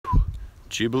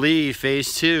Jubilee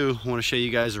Phase 2. I want to show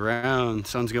you guys around.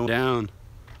 Sun's going down.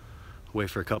 Wait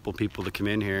for a couple people to come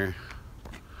in here.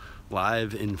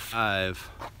 Live in 5.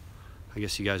 I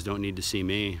guess you guys don't need to see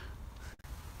me.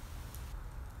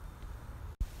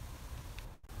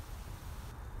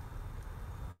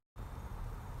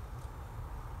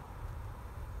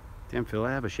 Damn, Phil,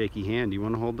 I have a shaky hand. Do you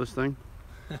want to hold this thing?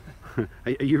 Are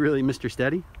you really Mr.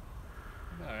 Steady?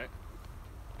 All right.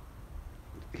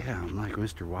 Yeah, I'm like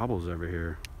Mr. Wobbles over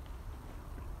here.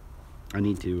 I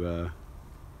need to,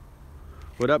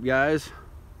 what up, guys?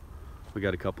 We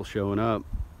got a couple showing up.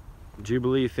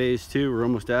 Jubilee Phase 2, we're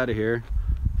almost out of here.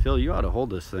 Phil, you ought to hold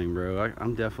this thing, bro.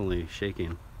 I'm definitely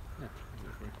shaking. Yeah,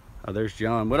 oh, there's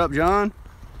John. What up, John?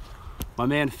 My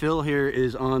man Phil here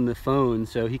is on the phone,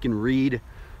 so he can read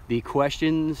the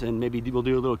questions, and maybe we'll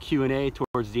do a little Q&A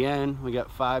towards the end. We got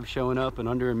 5 showing up in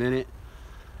under a minute.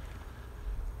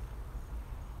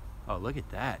 Oh, look at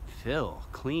that, Phil.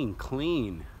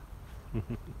 Clean.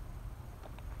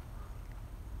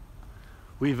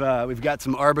 We've got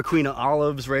some Arbequina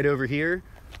olives right over here,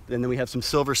 and then we have some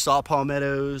silver saw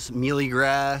palmettos, mealy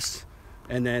grass,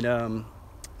 and then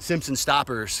Simpson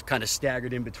stoppers kind of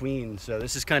staggered in between. So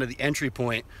this is kind of the entry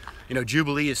point. You know,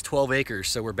 Jubilee is 12 acres,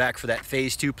 so we're back for that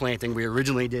Phase 2 planting. We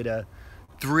originally did a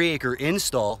 3-acre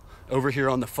install over here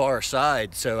on the far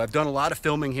side. So I've done a lot of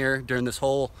filming here during this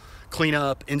whole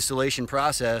cleanup installation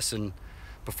process, and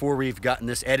before we've gotten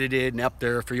this edited and up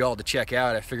there for y'all to check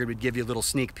out, I figured we'd give you a little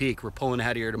sneak peek. We're pulling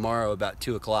out of here tomorrow about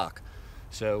 2 o'clock.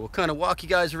 So we'll kind of walk you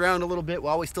guys around a little bit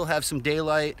while we still have some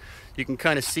daylight. You can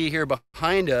kind of see here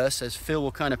behind us as Phil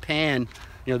will kind of pan.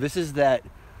 You know, this is that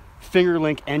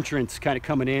fingerlink entrance kind of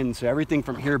coming in. So everything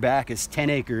from here back is 10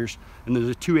 acres, and there's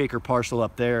a 2-acre parcel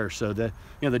up there. So the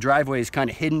driveway is kind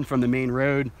of hidden from the main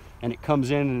road, and it comes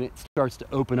in and it starts to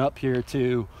open up here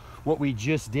to what we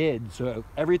just did. So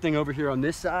everything over here on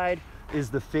this side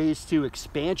is the Phase 2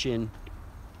 expansion,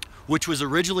 which was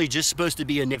originally just supposed to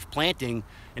be a native planting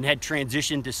and had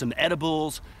transitioned to some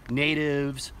edibles,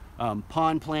 natives,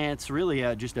 pond plants,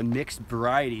 really just a mixed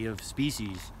variety of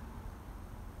species.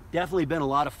 Definitely been a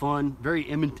lot of fun, very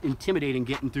intimidating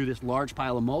getting through this large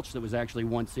pile of mulch that was actually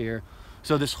once here.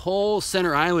 So this whole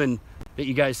center island that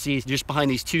you guys see just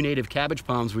behind these 2 native cabbage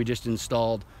palms we just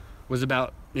installed was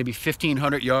about maybe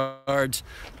 1,500 yards,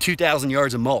 2,000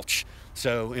 yards of mulch.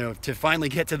 So, you know, to finally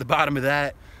get to the bottom of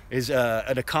that is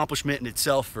an accomplishment in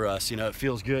itself for us. You know, it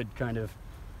feels good, kind of.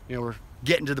 You know, we're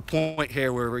getting to the point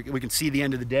here where we can see the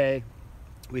end of the day.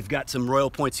 We've got some Royal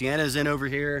Poincianas in over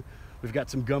here. We've got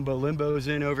some Gumbo Limbos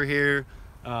in over here.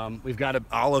 We've got an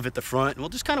olive at the front. And we'll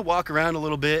just kind of walk around a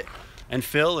little bit. And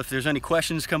Phil, if there's any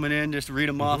questions coming in, just read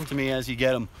them off to me as you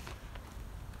get them.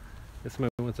 If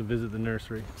somebody wants to visit the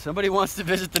nursery. Somebody wants to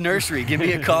visit the nursery, give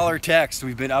me a call or text.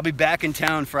 I'll be back in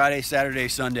town Friday, Saturday,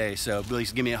 Sunday, so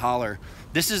please give me a holler.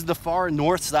 This is the far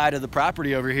north side of the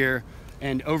property over here,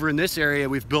 and over in this area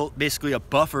we've built basically a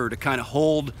buffer to kind of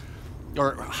hold,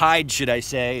 or hide should I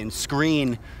say, and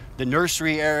screen the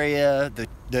nursery area,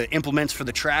 the implements for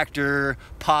the tractor,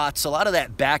 pots, a lot of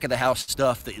that back of the house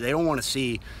stuff that they don't want to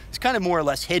see. It's kind of more or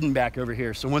less hidden back over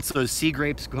here. So once those sea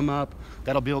grapes come up,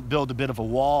 that'll build a bit of a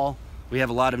wall. We have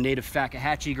a lot of native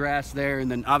Fakahatchee grass there, and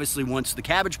then obviously once the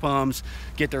cabbage palms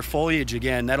get their foliage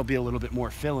again, that'll be a little bit more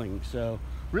filling. So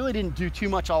really didn't do too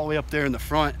much all the way up there in the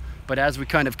front, but as we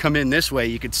kind of come in this way,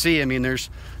 you could see, I mean, there's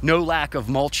no lack of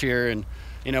mulch here, and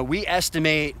you know, we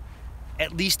estimate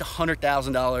at least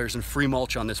 $100,000 in free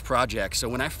mulch on this project. So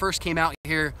when I first came out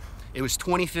here, it was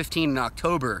 2015 in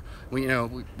October. We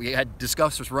had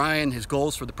discussed with Ryan his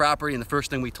goals for the property, and the first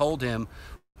thing we told him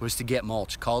was to get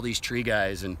mulch, call these tree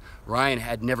guys, and Ryan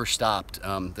had never stopped.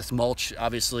 This mulch,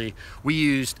 obviously, we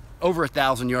used over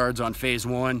 1,000 yards on Phase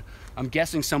 1. I'm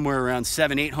guessing somewhere around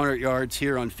 700-800 yards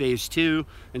here on Phase 2,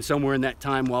 and somewhere in that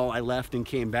time while I left and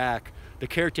came back, the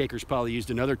caretakers probably used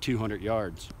another 200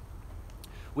 yards.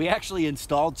 We actually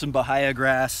installed some Bahia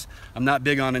grass. I'm not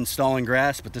big on installing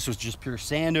grass, but this was just pure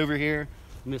sand over here,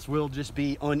 and this will just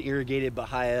be unirrigated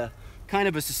Bahia, kind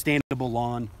of a sustainable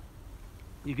lawn.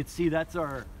 You can see that's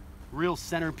our real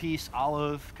centerpiece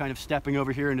olive, kind of stepping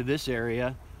over here into this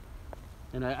area.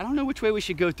 And I don't know which way we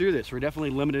should go through this. We're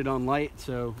definitely limited on light,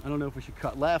 so I don't know if we should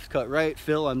cut left, cut right.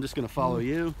 Phil, I'm just gonna follow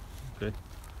you. Okay.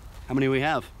 How many do we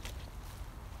have?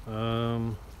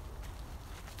 Is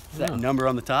that number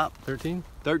on the top? 13.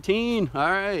 13,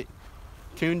 all right.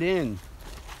 Tuned in.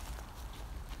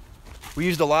 We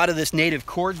used a lot of this native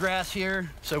cordgrass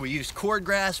here. So we used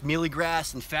cordgrass, mealy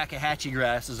grass, and Fakahatchee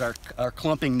grass as our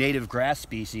clumping native grass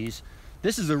species.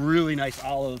 This is a really nice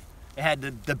olive. it had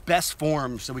the best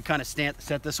form, so we kind of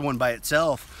set this one by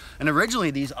itself. And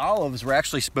originally these olives were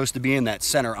actually supposed to be in that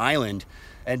center island,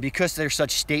 and because they're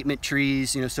such statement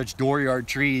trees, you know, such dooryard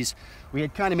trees, we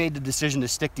had kind of made the decision to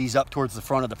stick these up towards the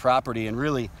front of the property and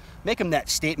really make them that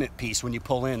statement piece when you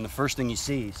pull in, the first thing you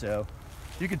see. So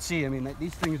you can see, I mean,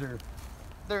 these things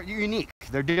they're unique,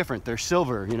 they're different, they're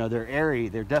silver, you know, they're airy,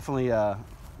 they're definitely,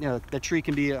 you know, the tree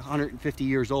can be 150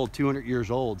 years old, 200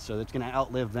 years old, so it's going to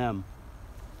outlive them.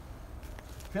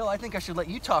 Phil, I think I should let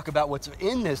you talk about what's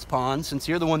in this pond, since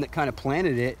you're the one that kind of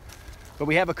planted it. But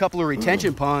we have a couple of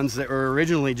retention ponds that were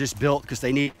originally just built because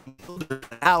they need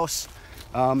a house.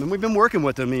 And we've been working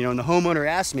with them, you know, and the homeowner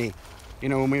asked me, you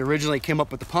know, when we originally came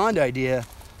up with the pond idea,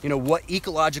 you know, what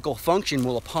ecological function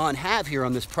will a pond have here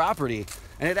on this property?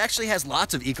 And it actually has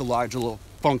lots of ecological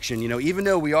function. You know, even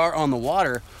though we are on the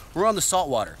water, we're on the salt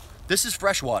water. This is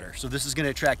fresh water, so this is going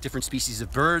to attract different species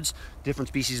of birds, different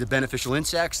species of beneficial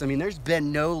insects. I mean, there's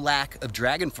been no lack of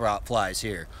dragonflies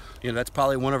here. You know, that's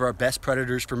probably one of our best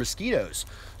predators for mosquitoes.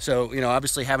 So, you know,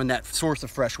 obviously having that source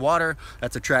of fresh water,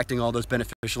 that's attracting all those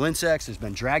beneficial insects. There's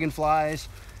been dragonflies,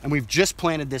 and we've just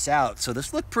planted this out. So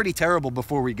this looked pretty terrible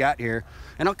before we got here.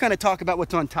 And I'll kind of talk about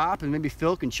what's on top, and maybe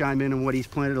Phil can chime in on what he's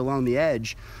planted along the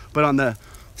edge. But on the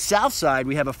south side,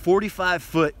 we have a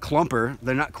 45-foot clumper.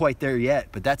 They're not quite there yet,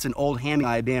 but that's an old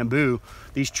hammy bamboo.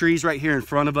 These trees right here in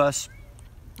front of us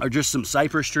are just some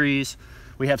cypress trees.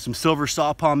 We have some silver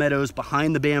saw palmettos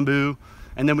behind the bamboo,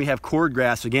 and then we have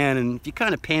cordgrass again. And if you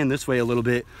kind of pan this way a little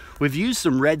bit, we've used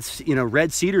some red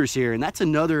cedars here, and that's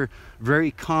another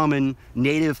very common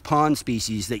native pond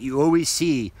species that you always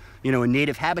see, you know, in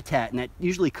native habitat, and that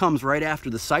usually comes right after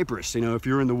the cypress. You know, if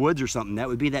you're in the woods or something, that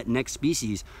would be that next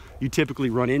species you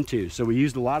typically run into. So we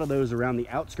used a lot of those around the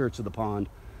outskirts of the pond.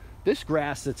 This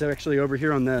grass that's actually over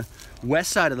here on the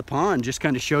west side of the pond just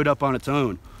kind of showed up on its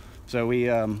own. So we,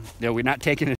 you know, we're not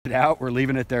taking it out, we're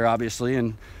leaving it there obviously,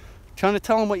 and trying to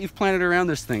tell them what you've planted around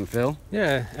this thing, Phil.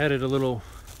 Yeah, added a little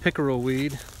pickerel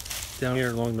weed down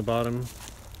here along the bottom.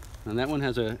 And that one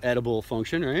has an edible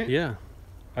function, right? Yeah,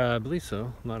 I believe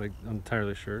so. I'm not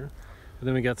entirely sure. But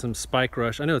then we got some spike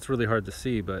rush. I know it's really hard to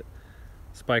see, but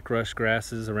spike rush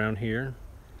grasses around here.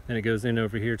 And it goes in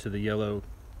over here to the yellow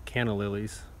canna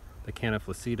lilies, the canna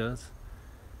flaccidas.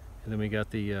 And then we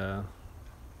got the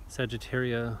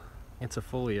Sagittaria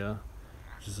ancifolia,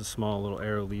 which is a small little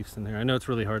arrow leaves in there. I know it's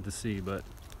really hard to see, but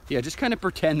yeah, just kind of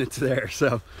pretend it's there.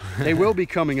 So they will be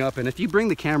coming up, and if you bring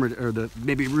the camera or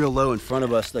maybe real low in front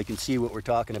of us, they can see what we're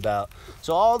talking about.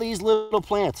 So all these little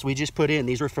plants we just put in,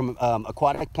 these were from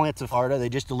Aquatic Plants of Florida. They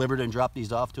just delivered and dropped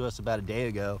these off to us about a day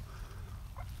ago.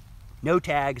 No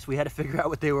tags, we had to figure out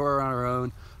what they were on our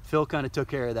own. Phil kind of took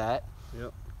care of that.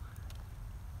 Yep.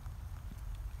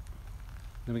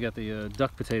 Then we got the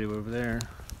duck potato over there.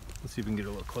 Let's see if we can get a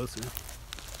little closer.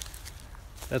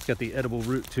 That's got the edible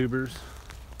root tubers.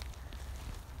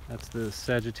 That's the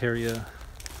Sagittaria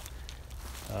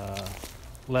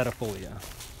latifolia.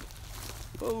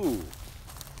 Oh.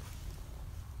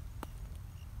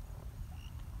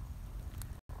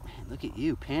 Man, look at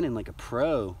you panning like a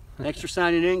pro. Thanks for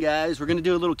signing in, guys. We're going to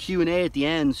do a little Q&A at the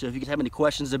end, so if you guys have any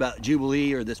questions about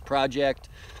Jubilee or this project,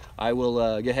 I will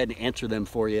go ahead and answer them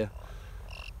for you.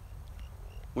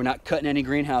 We're not cutting any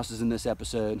greenhouses in this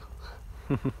episode.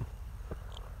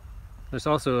 There's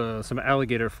also some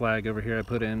alligator flag over here. I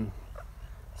put in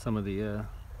some of the...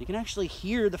 You can actually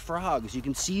hear the frogs. You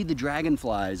can see the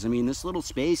dragonflies. I mean, this little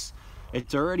space,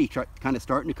 it's already kind of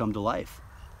starting to come to life.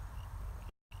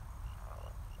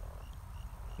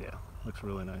 Yeah, looks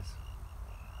really nice.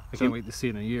 I can't wait to see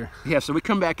it in a year. Yeah, so we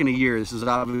come back in a year. This is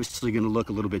obviously going to look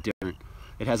a little bit different.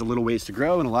 It has a little ways to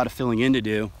grow and a lot of filling in to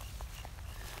do.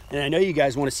 And I know you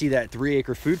guys want to see that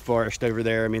 3-acre food forest over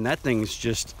there. I mean, that thing's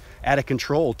just out of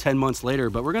control 10 months later.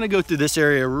 But we're going to go through this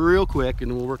area real quick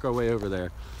and we'll work our way over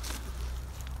there.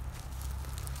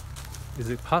 Is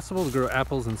it possible to grow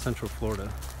apples in Central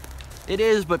Florida? It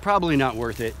is, but probably not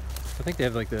worth it. I think they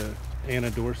have like the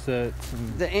Anna Dorset.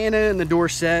 The Anna and the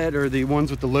Dorset are the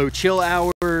ones with the low chill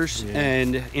hours. Yeah.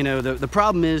 And, you know, the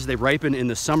problem is they ripen in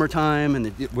the summertime,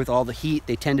 and with all the heat,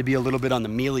 they tend to be a little bit on the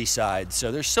mealy side.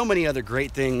 So there's so many other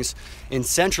great things in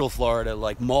Central Florida,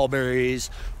 like mulberries,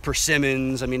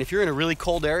 persimmons. I mean, if you're in a really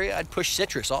cold area, I'd push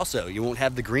citrus also. You won't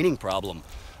have the greening problem.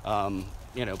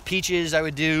 You know, peaches I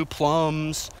would do,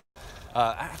 plums.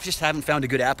 I just haven't found a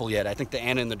good apple yet. I think the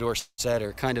Anna and the Dorset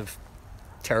are kind of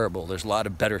terrible. There's a lot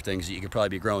of better things that you could probably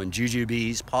be growing.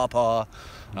 Jujubes, pawpaw,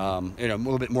 you know, a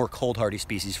little bit more cold hardy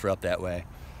species for up that way.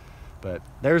 But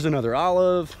there's another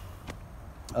olive,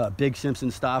 big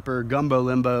Simpson stopper, gumbo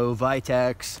limbo,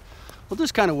 vitex. We'll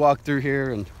just kind of walk through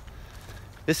here, and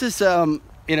this is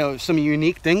you you know, some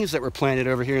unique things that were planted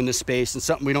over here in this space, and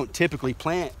something we don't typically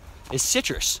plant is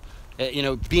citrus. You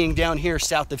know, being down here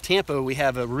south of Tampa, we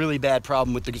have a really bad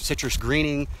problem with the citrus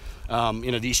greening.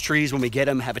 You know, these trees, when we get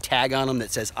them, have a tag on them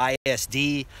that says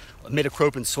ISD,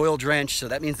 imidacropin soil drench. So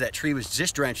that means that tree was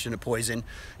just drenched in a poison.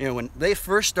 You know, when they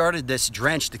first started this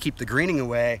drench to keep the greening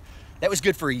away, that was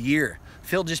good for a year.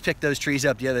 Phil just picked those trees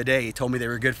up the other day. He told me they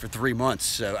were good for 3 months.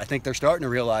 So I think they're starting to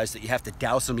realize that you have to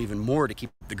douse them even more to keep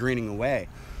the greening away.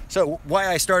 So why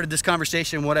I started this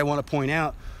conversation, what I want to point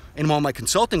out, in all my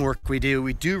consulting work we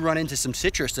do run into some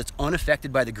citrus that's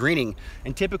unaffected by the greening,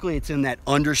 and typically it's in that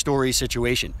understory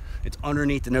situation. It's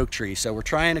underneath an oak tree. So we're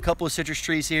trying a couple of citrus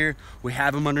trees here. We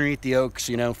have them underneath the oaks.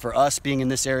 You know, for us being in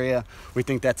this area, we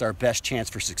think that's our best chance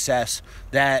for success.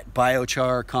 That,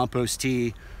 biochar, compost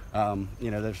tea,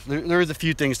 you know, there's a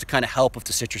few things to kind of help with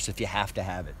the citrus if you have to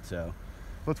have it. So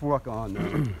let's work on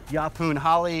Yapun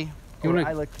holly, or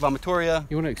Ilex vomitoria.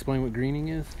 You want to explain what greening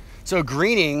is? So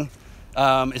greening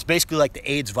is basically like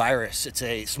the AIDS virus. It's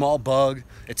a small bug.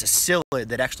 It's a psyllid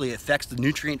that actually affects the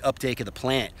nutrient uptake of the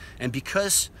plant. And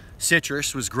because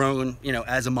citrus was grown, you know,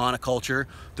 as a monoculture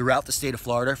throughout the state of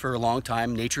Florida for a long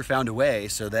time, nature found a way.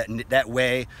 So that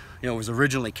way, you know, was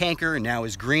originally canker and now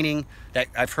is greening. That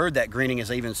I've heard that greening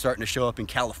is even starting to show up in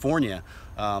California.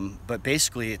 But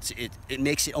basically, it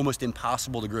makes it almost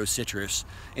impossible to grow citrus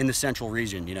in the central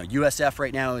region. You know, USF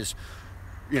right now is,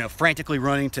 you know, frantically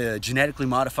running to genetically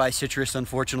modify citrus,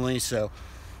 unfortunately. So,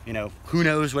 you know, who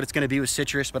knows what it's going to be with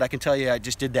citrus, but I can tell you I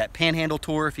just did that Panhandle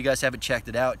tour. If you guys haven't checked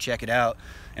it out, check it out.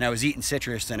 And I was eating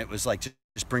citrus, and it was like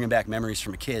just bringing back memories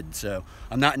from a kid. So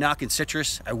I'm not knocking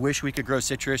citrus. I wish we could grow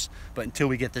citrus, but until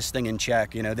we get this thing in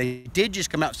check, you know, they did just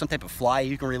come out with some type of fly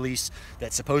you can release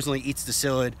that supposedly eats the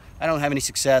psyllid. I don't have any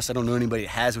success. I don't know anybody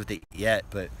that has with it yet,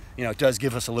 but you know, it does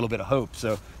give us a little bit of hope.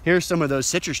 So here's some of those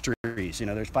citrus trees. You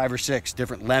know, there's 5 or 6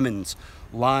 different lemons,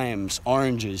 limes,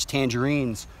 oranges,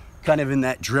 tangerines, kind of in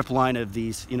that drip line of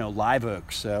these, you know, live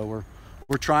oaks. So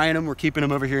we're trying them. We're keeping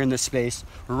them over here in this space.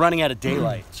 We're running out of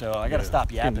daylight, so I got to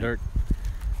stop yapping. Dark.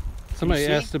 Somebody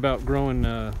asked about growing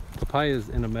papayas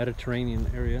in a Mediterranean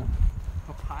area.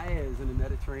 Papayas in a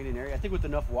Mediterranean area. I think with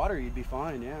enough water, you'd be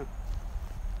fine. Yeah.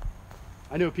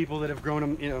 I know people that have grown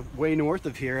them, you know, way north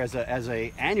of here as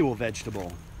a annual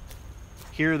vegetable.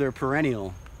 Here they're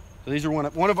perennial. So these are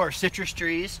one of our citrus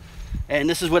trees, and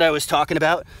this is what I was talking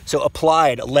about. So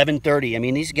applied 1130. I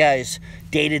mean, these guys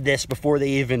dated this before they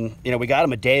even, you know, we got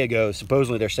them a day ago.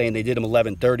 Supposedly they're saying they did them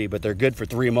 1130, but they're good for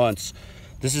 3 months.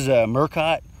 This is a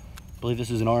Murcott. I believe this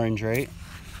is an orange, right?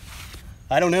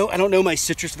 I don't know my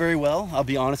citrus very well, I'll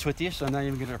be honest with you, so I'm not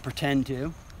even gonna pretend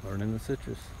to. Learning the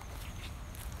citrus.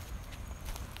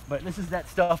 But this is that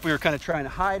stuff we were kind of trying to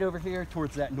hide over here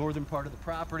towards that northern part of the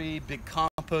property. Big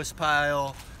compost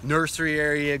pile, nursery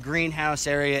area, greenhouse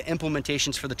area,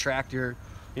 implementations for the tractor,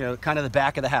 you know, kind of the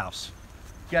back of the house.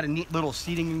 Got a neat little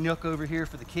seating nook over here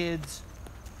for the kids.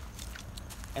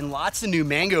 And lots of new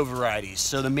mango varieties.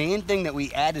 So the main thing that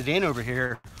we added in over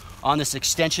here on this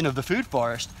extension of the food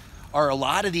forest are a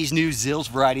lot of these new Zills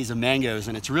varieties of mangoes,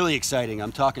 and it's really exciting.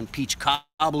 I'm talking peach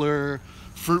cobbler,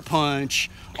 fruit punch,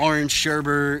 orange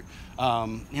sherbet,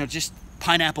 you know, just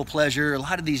pineapple pleasure, a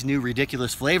lot of these new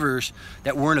ridiculous flavors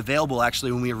that weren't available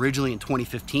actually when we originally in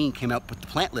 2015 came up with the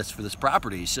plant list for this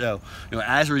property. So, you know,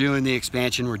 as we're doing the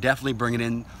expansion, we're definitely bringing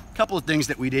in a couple of things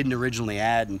that we didn't originally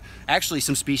add, and actually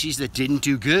some species that didn't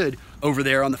do good over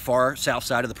there on the far south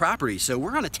side of the property. So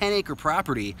we're on a 10-acre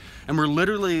property, and we're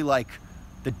literally like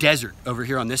the desert over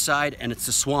here on this side, and it's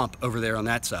the swamp over there on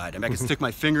that side. I mean, I can stick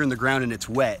my finger in the ground and it's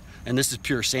wet, and this is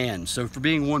pure sand. So for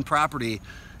being one property,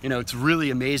 you know, it's really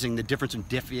amazing the difference in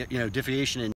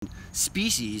differentiation in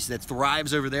species that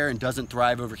thrives over there and doesn't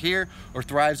thrive over here, or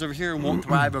thrives over here and won't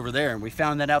thrive over there. And we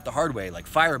found that out the hard way, like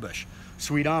firebush,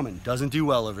 sweet almond, doesn't do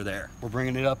well over there. We're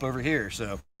bringing it up over here.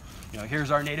 So, you know, here's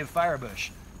our native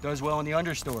firebush, does well in the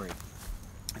understory.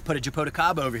 I put a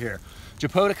Japotacaba over here.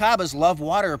 Japotacabas love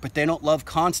water, but they don't love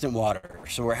constant water.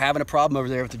 So we're having a problem over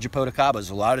there with the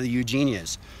Japotacabas, a lot of the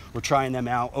Eugenias. We're trying them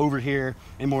out over here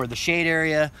in more of the shade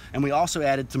area, and we also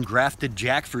added some grafted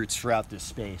jackfruits throughout this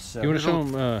space. So you want to show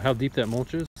them how deep that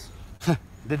mulch is?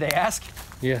 Did they ask?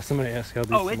 Yeah, somebody asked how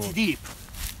deep. Oh, it's deep.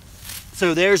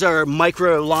 So there's our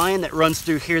micro line that runs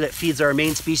through here that feeds our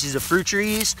main species of fruit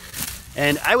trees.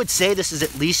 And I would say this is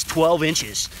at least 12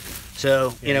 inches.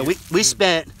 So, yeah, you know, we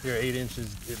spent... You're 8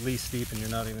 inches at least deep, and you're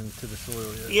not even to the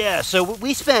soil yet. Yeah, so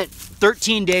we spent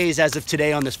 13 days as of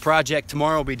today on this project.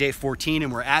 Tomorrow will be day 14,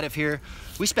 and we're out of here.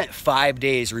 We spent 5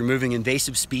 days removing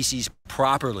invasive species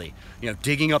properly,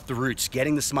 digging up the roots,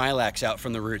 getting the smilax out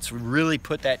from the roots. We really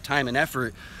put that time and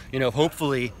effort,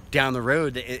 hopefully down the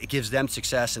road it gives them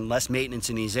success and less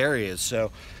maintenance in these areas.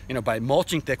 So, by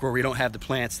mulching thick where we don't have the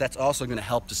plants, that's also going to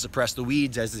help to suppress the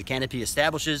weeds as the canopy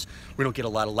establishes. We don't get a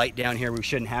lot of light down here. We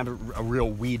shouldn't have a real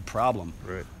weed problem.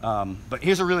 Right. But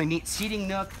here's a really neat seating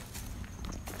nook,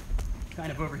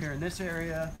 kind of over here in this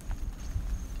area.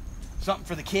 Something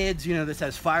for the kids, this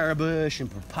has firebush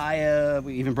and papaya.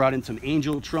 We even brought in some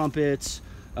angel trumpets,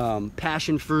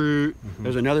 passion fruit.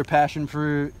 There's another passion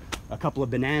fruit, a couple of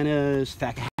bananas,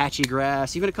 fakahatchee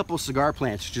grass, even a couple of cigar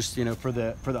plants, just for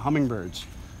the hummingbirds.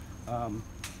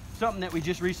 Something that we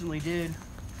just recently did,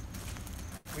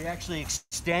 we actually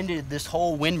extended this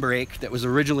whole windbreak that was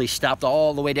originally stopped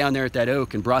all the way down there at that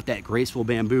oak and brought that graceful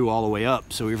bamboo all the way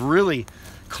up. So we've really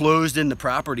closed in the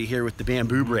property here with the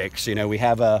bamboo breaks. We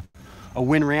have a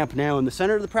wind ramp now in the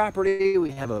center of the property.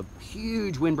 We have a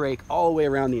huge windbreak all the way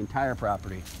around the entire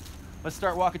property. Let's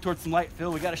start walking towards some light,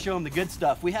 Phil. We got to show them the good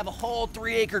stuff. We have a whole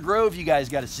 3-acre grove you guys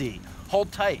got to see.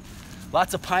 Hold tight.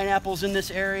 Lots of pineapples in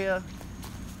this area.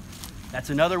 That's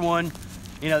another one.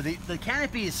 The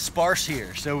canopy is sparse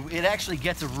here, so it actually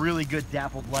gets a really good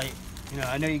dappled light.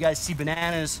 I know you guys see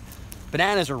bananas.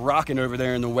 Bananas are rocking over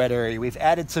there in the wet area. We've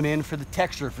added some in for the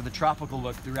texture, for the tropical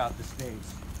look throughout the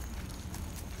space.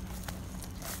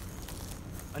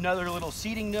 Another little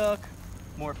seating nook,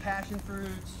 more passion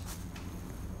fruits,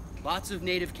 lots of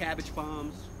native cabbage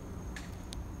palms.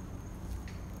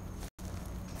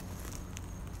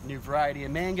 New variety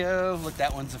of mango. Look,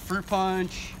 that one's a fruit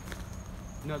punch.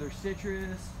 Another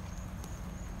citrus.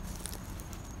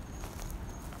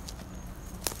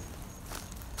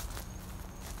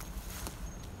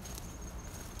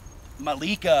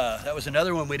 Malika, that was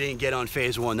another one we didn't get on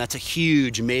phase 1. That's a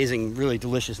huge, amazing, really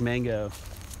delicious mango.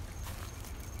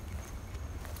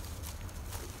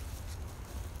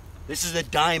 This is a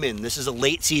diamond. This is a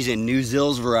late season New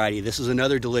Zills variety. This is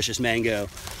another delicious mango.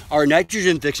 Our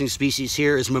nitrogen fixing species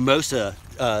here is Mimosa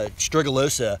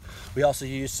strigolosa. We also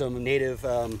use some native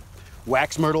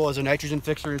wax myrtle as a nitrogen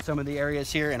fixer in some of the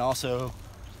areas here, and also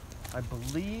I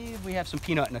believe we have some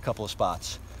peanut in a couple of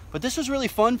spots. But this was really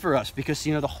fun for us because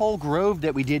the whole grove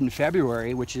that we did in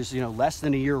February, which is less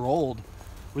than a year old,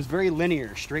 was very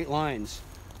linear, straight lines.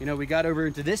 We got over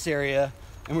into this area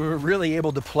and we were really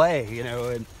able to play,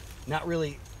 and not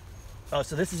really. Oh,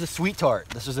 so this is a sweet tart.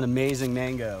 This is an amazing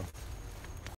mango.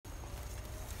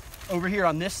 Over here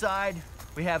on this side,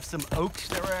 we have some oaks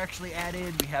that were actually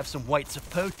added. We have some white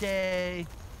sapote.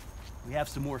 We have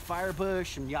some more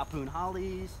firebush, some yapoon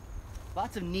hollies.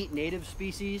 Lots of neat native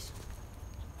species.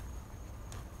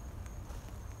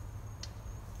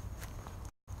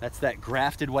 That's that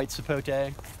grafted white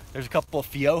sapote. There's a couple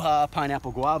of Fioja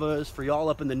pineapple guavas for y'all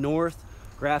up in the north.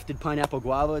 Grafted pineapple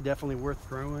guava, definitely worth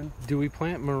growing. Do we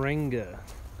plant moringa?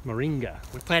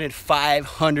 We planted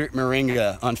 500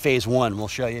 moringa on phase 1. We'll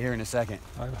show you here in a second.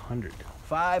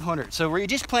 500. So we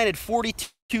just planted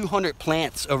 4,200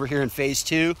 plants over here in phase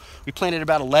 2. We planted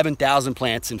about 11,000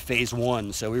 plants in phase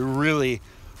 1. So we really,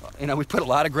 we put a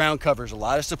lot of ground covers, a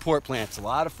lot of support plants, a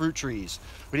lot of fruit trees.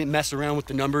 We didn't mess around with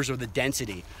the numbers or the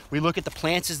density. We look at the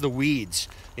plants as the weeds.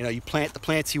 You plant the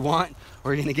plants you want,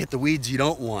 or you're gonna get the weeds you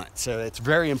don't want. So it's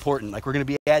very important. Like, we're gonna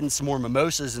be adding some more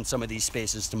mimosas in some of these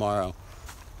spaces tomorrow.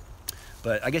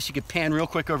 But I guess you could pan real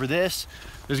quick over this.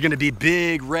 There's gonna be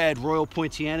big red Royal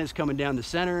Poincianas coming down the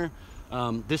center.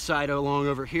 This side along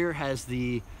over here has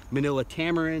the Manila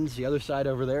tamarins. The other side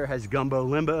over there has gumbo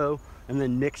limbo, and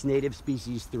then mixed native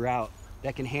species throughout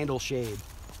that can handle shade.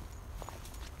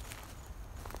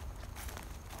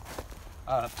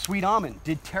 Sweet almond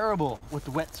did terrible with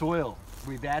the wet soil.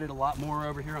 We've added a lot more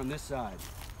over here on this side.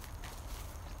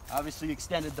 Obviously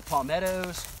extended the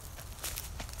palmettos.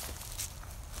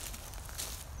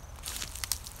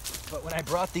 But when I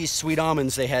brought these sweet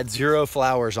almonds, they had 0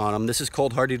 flowers on them. This is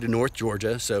cold hardy to North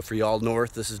Georgia, so for y'all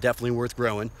north, this is definitely worth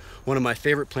growing. One of my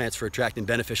favorite plants for attracting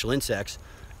beneficial insects.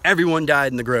 Everyone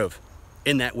died in the grove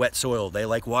in that wet soil. They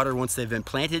like water once they've been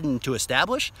planted and to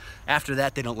establish. After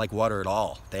that, they don't like water at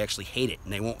all. They actually hate it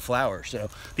and they won't flower.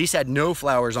 So these had no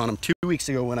flowers on them 2 weeks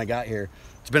ago when I got here.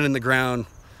 It's been in the ground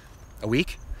a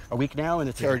week now,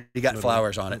 and it's already got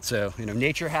flowers on it. So,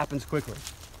 nature happens quickly.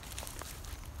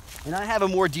 And I have a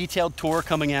more detailed tour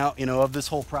coming out, of this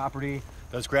whole property.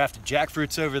 Those grafted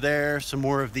jackfruits over there, some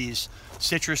more of these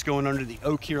citrus going under the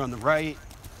oak here on the right.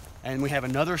 And we have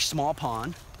another small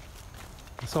pond.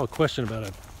 I saw a question about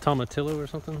a tomatillo or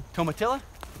something. Tomatilla?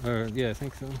 Yeah, I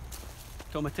think so.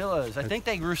 Tomatillos. I think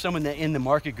they grew some in the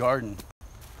market garden.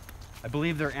 I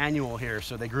believe they're annual here,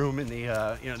 so they grew them in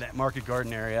the you know, that market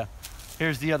garden area.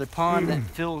 Here's the other pond that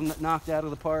Phil knocked out of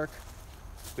the park.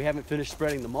 We haven't finished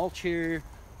spreading the mulch here.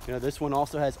 You know, this one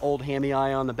also has old hammy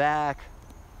eye on the back.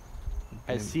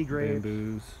 Has sea grape.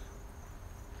 Bamboos.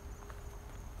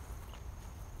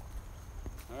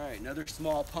 All right, another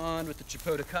small pond with the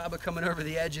Chipotle Caba coming over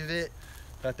the edge of it.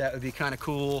 Thought that would be kind of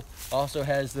cool. Also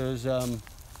has those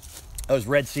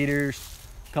red cedars,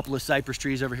 a couple of cypress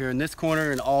trees over here in this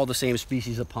corner, and all the same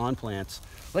species of pond plants.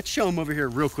 Let's show them over here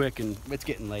real quick, and it's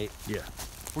getting late. Yeah.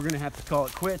 We're gonna have to call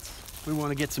it quits. We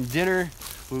want to get some dinner.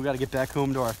 We've got to get back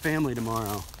home to our family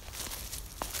tomorrow.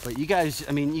 But you guys,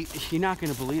 I mean, you're not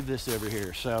gonna believe this over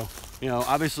here. So, you know,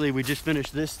 obviously we just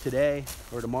finished this today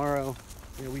or tomorrow.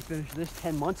 You know, we finished this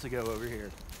 10 months ago over here.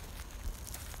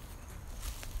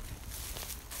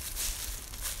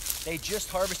 They just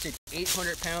harvested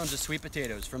 800 pounds of sweet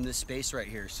potatoes from this space right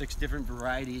here. 6 different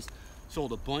varieties.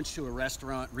 Sold a bunch to a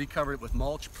restaurant, recovered it with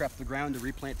mulch, prepped the ground to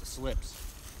replant the slips.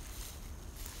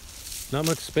 Not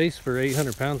much space for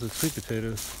 800 pounds of sweet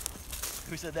potatoes.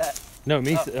 Who said that? No,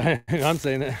 me. Oh. I'm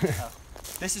saying that.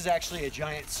 This is actually a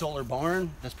giant solar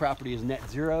barn. This property is net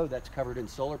zero. That's covered in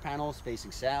solar panels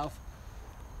facing south.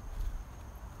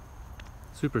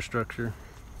 Superstructure.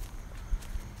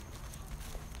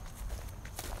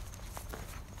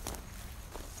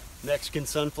 Mexican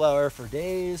sunflower for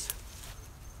days.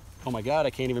 Oh my God, I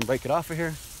can't even break it off of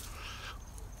here.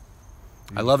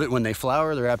 I love it when they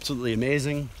flower. They're absolutely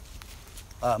amazing.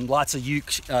 Lots of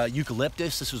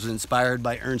eucalyptus. This was inspired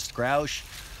by Ernst Grausch.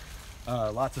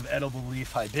 Lots of edible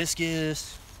leaf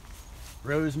hibiscus,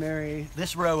 rosemary.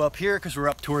 This row up here, because we're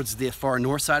up towards the far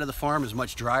north side of the farm, is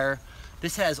much drier.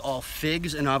 This has all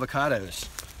figs and avocados.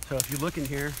 So if you look in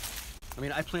here, I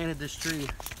mean, I planted this tree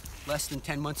less than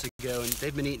 10 months ago, and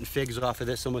they've been eating figs off of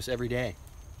this almost every day.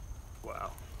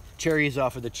 Wow. Cherries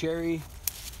off of the cherry.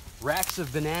 Racks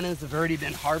of bananas have already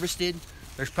been harvested.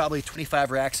 There's probably 25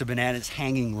 racks of bananas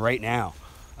hanging right now.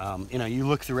 You know, you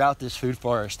look throughout this food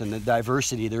forest and the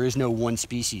diversity, there is no one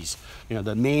species. You know,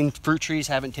 the main fruit trees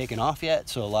haven't taken off yet,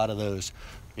 so a lot of those,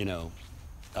 you know,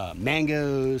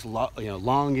 mangoes,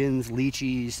 longans,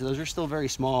 lychees, those are still very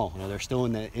small. You know, they're still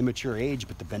in the immature age,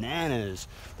 but the bananas,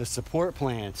 the support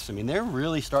plants, I mean, they're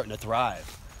really starting to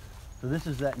thrive. So this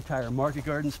is that entire market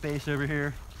garden space over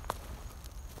here.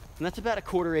 And that's about a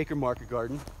 1/4 acre market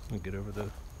garden. I'll get over the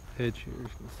hedge here. You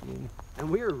can see. And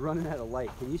we are running out of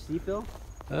light. Can you see, Phil?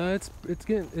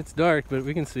 It's dark, but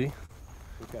we can see.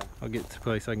 Okay. I'll get to a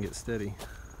place I can get steady.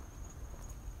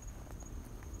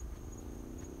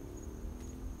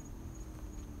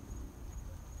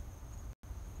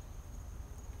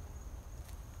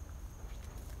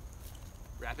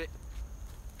 Wrap it.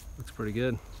 Looks pretty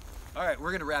good. All right,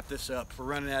 we're gonna wrap this up. We're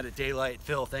running out of daylight.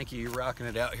 Phil, thank you. You're rocking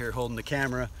it out here, holding the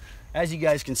camera. As you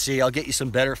guys can see, I'll get you some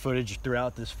better footage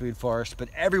throughout this food forest, but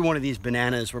every one of these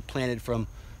bananas were planted from,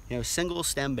 you know, single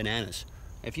stem bananas.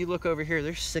 If you look over here,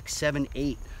 there's 6, 7,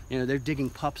 8. You know, they're digging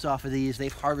pups off of these.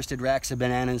 They've harvested racks of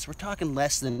bananas. We're talking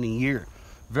less than a year.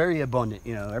 Very abundant,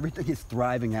 you know, everything is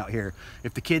thriving out here.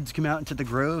 If the kids come out into the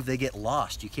grove, they get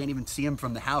lost. You can't even see them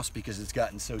from the house because it's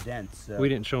gotten so dense. So. We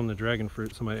didn't show them the dragon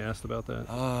fruit. Somebody asked about that.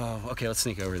 Oh, okay, let's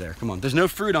sneak over there. Come on, there's no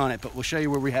fruit on it, but we'll show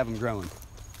you where we have them growing.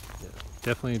 Yeah,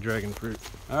 definitely dragon fruit.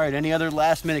 All right, any other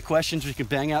last minute questions? We can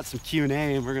bang out some Q&A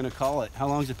and we're gonna call it. How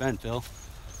long's it been, Phil?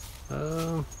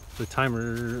 The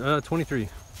timer, 23.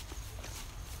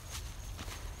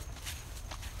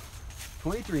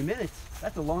 23 minutes,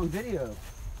 that's a long video.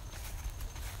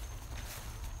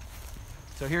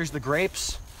 So here's the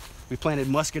grapes. We planted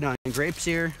muscadine grapes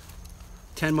here.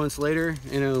 10 months later,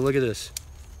 you know, look at this.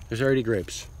 There's already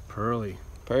grapes. Pearly.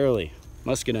 Pearly,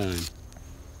 muscadine.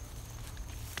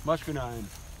 Muscadine.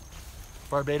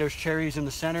 Barbados cherries in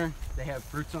the center. They have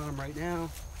fruits on them right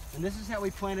now. And this is how we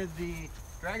planted the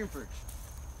dragon fruits.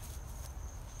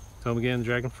 Tell them again,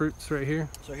 dragon fruits right here.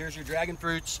 So here's your dragon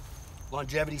fruits.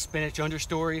 Longevity spinach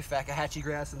understory, Fakahatchee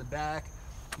grass in the back.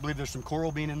 I believe there's some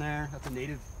coral bean in there. That's a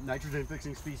native nitrogen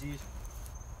fixing species.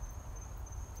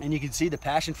 And you can see the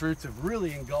passion fruits have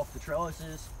really engulfed the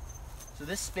trellises. So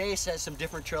this space has some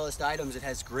different trellised items. It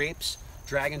has grapes,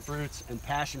 dragon fruits, and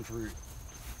passion fruit.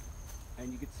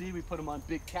 And you can see we put them on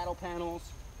big cattle panels.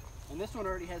 And this one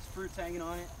already has fruits hanging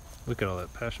on it. Look at all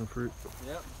that passion fruit.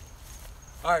 Yep.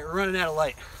 All right, we're running out of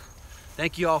light.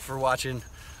 Thank you all for watching.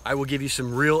 I will give you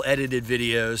some real edited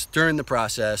videos during the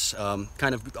process,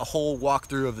 kind of a whole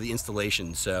walkthrough of the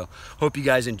installation. So hope you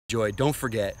guys enjoyed. Don't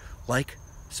forget, like,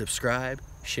 subscribe,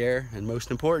 share, and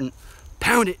most important,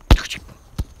 pound it.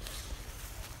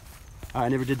 I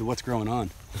never did the what's growing on.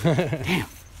 Damn.